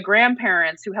lived with my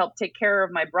grandparents who helped take care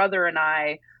of my brother and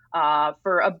I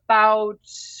for about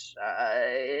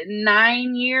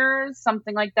 9 years,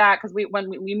 something like that. Because when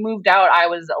we moved out, I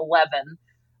was 11.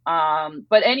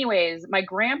 But anyways, my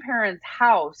grandparents'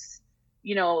 house,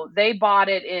 they bought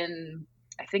it in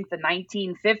I think the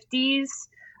 1950s.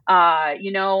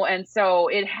 And so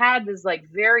it had this like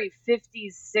very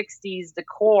 50s, 60s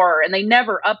decor, and they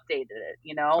never updated it.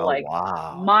 Oh, Like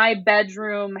wow. my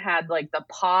bedroom had like the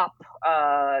pop,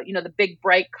 the big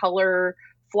bright color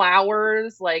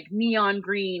flowers like neon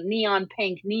green, neon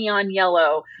pink, neon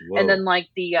yellow, and then Whoa. like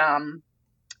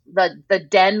the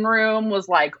den room was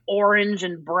like orange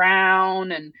and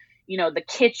brown, and the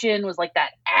kitchen was like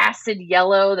that acid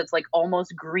yellow that's like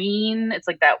almost green. It's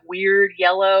like that weird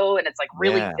yellow, and it's like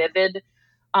really Yeah. vivid.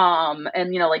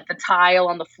 And like the tile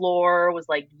on the floor was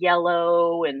like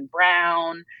yellow and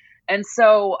brown. And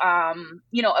so a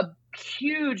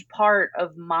huge part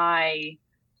of my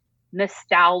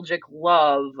nostalgic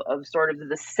love of sort of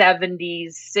the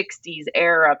 70s, 60s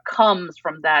era comes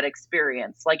from that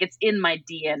experience. Like it's in my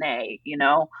DNA.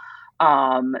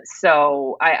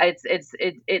 So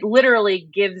it literally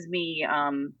gives me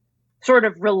sort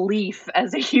of relief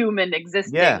as a human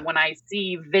existing Yeah. when I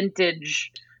see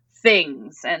vintage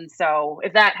things. And so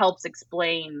if that helps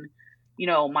explain,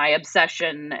 my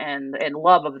obsession and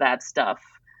love of that stuff.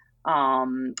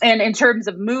 And in terms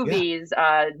of Yeah. movies,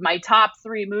 my top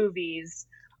three movies,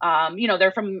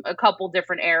 they're from a couple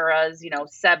different eras,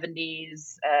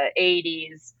 70s,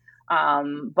 80s.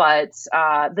 But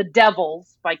The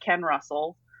Devils by Ken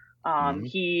Russell. Mhm.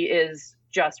 He is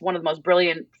just one of the most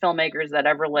brilliant filmmakers that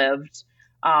ever lived.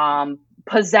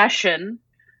 Possession.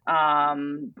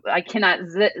 I cannot,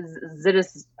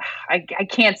 I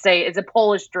can't say, it's a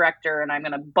Polish director, and I'm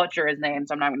going to butcher his name,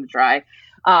 so I'm not going to try.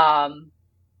 Um,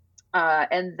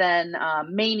 and then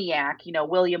Maniac,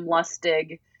 William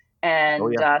Lustig, Oh,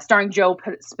 and yeah. starring Joe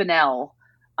Spinell.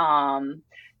 Um,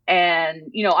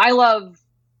 and I love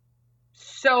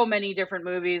so many different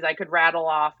movies. I could rattle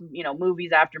off,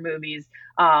 movies after movies.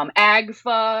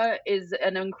 AGFA is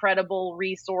an incredible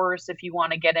resource if you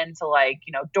want to get into like,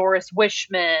 Doris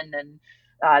Wishman, and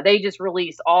they just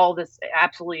release all this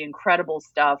absolutely incredible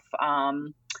stuff.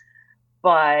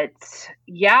 But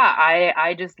yeah,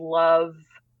 I love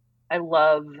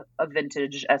a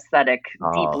vintage aesthetic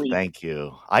Oh, deeply. thank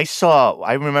you. I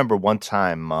remember one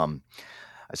time,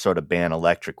 I saw the band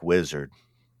Electric Wizard.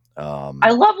 I Um,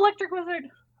 love Electric Wizard.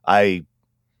 I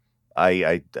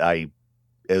it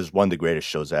was one of the greatest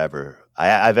shows I've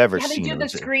ever Yeah, they seen. do It the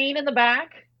was, screen in the back.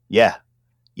 yeah,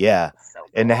 yeah. So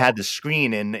And they had cool. the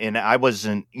screen, and I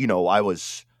wasn't, I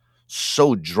was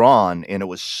so drawn, and it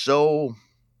was so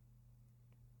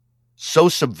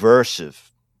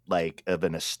subversive, like of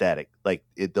an aesthetic. Like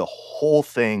the whole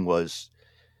thing was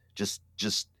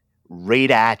just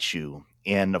right at you.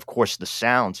 And of course the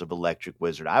sounds of Electric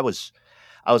Wizard.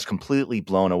 I was completely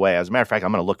blown away. As a matter of fact,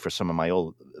 I'm going to look for some of my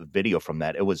old video from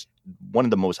that. It was one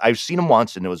of the most, I've seen him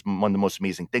once and it was one of the most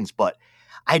amazing things, but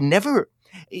I never,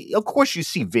 of course you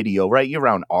see video, right? You're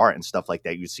around art and stuff like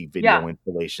that. You see video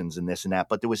installations and this and that,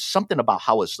 but there was something about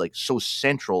how it's like so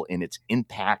central in its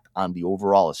impact on the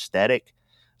overall aesthetic.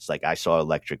 It's like, I saw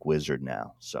Electric Wizard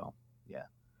now. So yeah.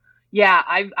 Yeah.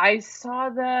 I saw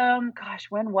them, gosh,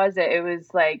 when was it? It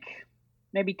was like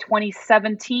maybe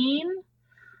 2017.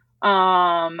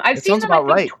 I've It seen sounds them, about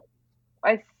right.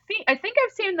 I think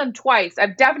I've seen them twice. I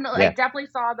definitely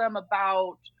saw them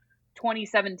about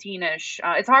 2017-ish.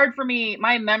 It's hard for me,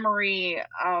 my memory,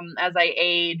 as I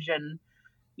age, and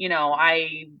you know,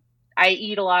 I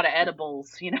eat a lot of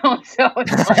edibles, you know, so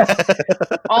it's like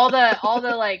all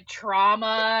the like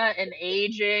trauma and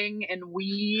aging and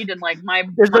weed and like my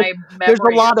memory. There's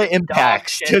a lot of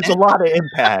impacts. There's a lot of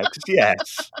impacts.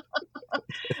 Yes.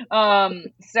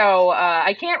 So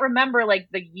I can't remember like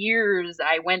the years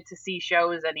I went to see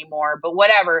shows anymore, but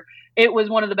whatever. It was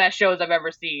one of the best shows I've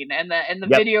ever seen, and the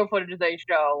video footage they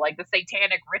show, like the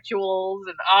satanic rituals,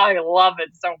 and I love it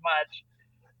so much.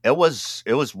 It was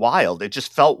wild. It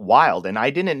just felt wild, and I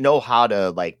didn't know how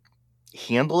to like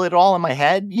handle it all in my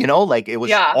head. You know, like it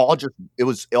was all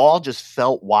just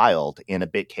felt wild and a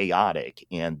bit chaotic,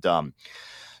 and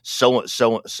so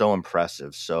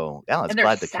impressive. So yeah, it's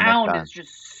glad to connect on. Sound is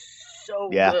just so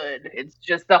good. It's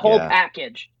just the whole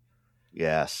package.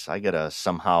 Yes, I gotta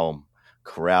somehow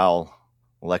corral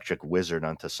Electric Wizard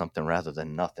onto something rather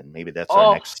than nothing. Maybe that's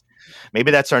our next.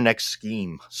 Maybe that's our next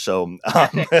scheme. So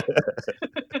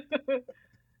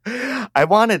I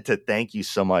wanted to thank you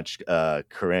so much,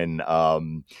 Corinne.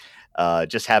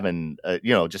 Just having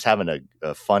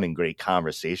a fun and great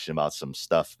conversation about some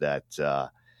stuff that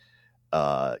to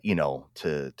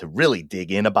really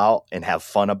dig in about and have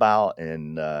fun about,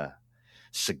 and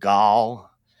Seagal.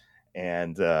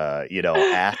 And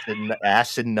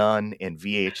Acid Nun and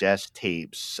VHS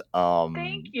tapes.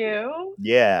 Thank you.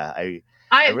 Yeah, I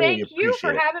really thank you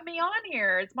for it. having me on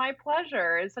here. It's my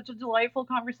pleasure. It's such a delightful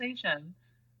conversation.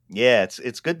 Yeah,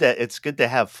 it's good to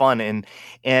have fun, and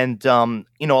a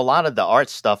lot of the art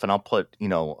stuff, and I'll put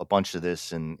a bunch of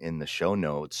this in the show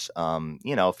notes.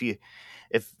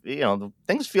 If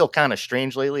things feel kind of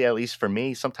strange lately, at least for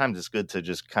me, sometimes it's good to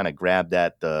just kind of grab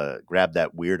that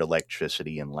weird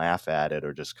electricity and laugh at it,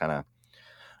 or just kind of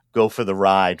go for the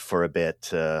ride for a bit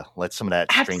to let some of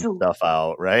that strange stuff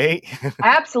out, right?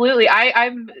 Absolutely.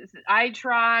 I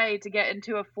try to get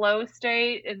into a flow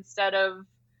state instead of.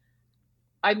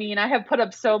 I mean, I have put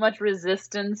up so much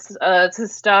resistance to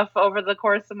stuff over the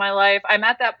course of my life. I'm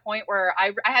at that point where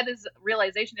I had this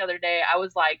realization the other day. I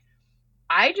was like,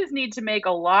 I just need to make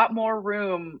a lot more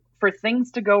room for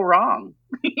things to go wrong,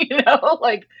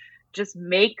 like just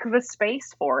make the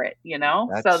space for it,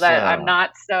 so that I'm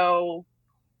not so,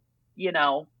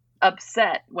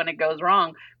 upset when it goes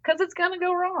wrong, because it's going to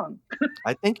go wrong.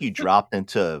 I think you dropped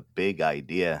into a big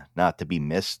idea not to be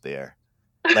missed there.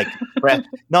 Like,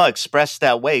 express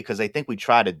that way, because I think we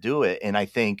try to do it, and I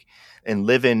think and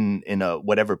live in a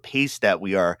whatever pace that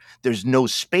we are, there's no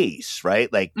space,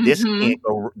 right? Like this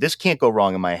can't go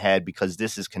wrong in my head because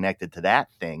this is connected to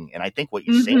that thing. And I think what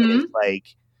you're saying is like,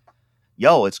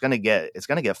 yo, it's gonna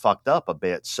get fucked up a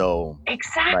bit. So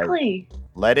exactly, like,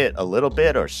 let it a little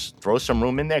bit, or throw some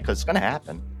room in there, because it's gonna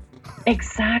happen.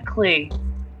 Exactly,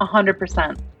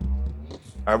 100%.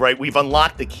 All right, we've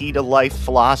unlocked the key to life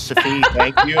philosophy.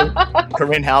 Thank you,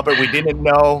 Corinne Halbert. We didn't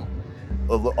know,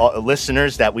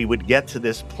 listeners, that we would get to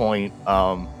this point,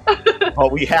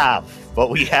 but we have.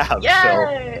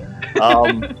 Yay!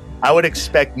 So, I would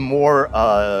expect more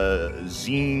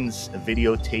zines,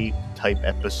 videotape type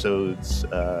episodes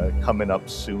coming up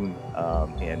soon.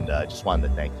 And just wanted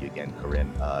to thank you again,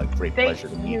 Corinne. Great pleasure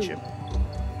to meet you.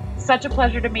 Such a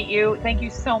pleasure to meet you. Thank you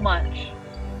so much.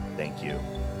 Thank you.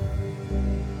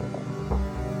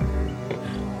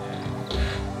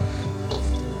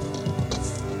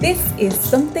 This is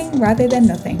Something Rather Than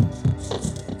Nothing.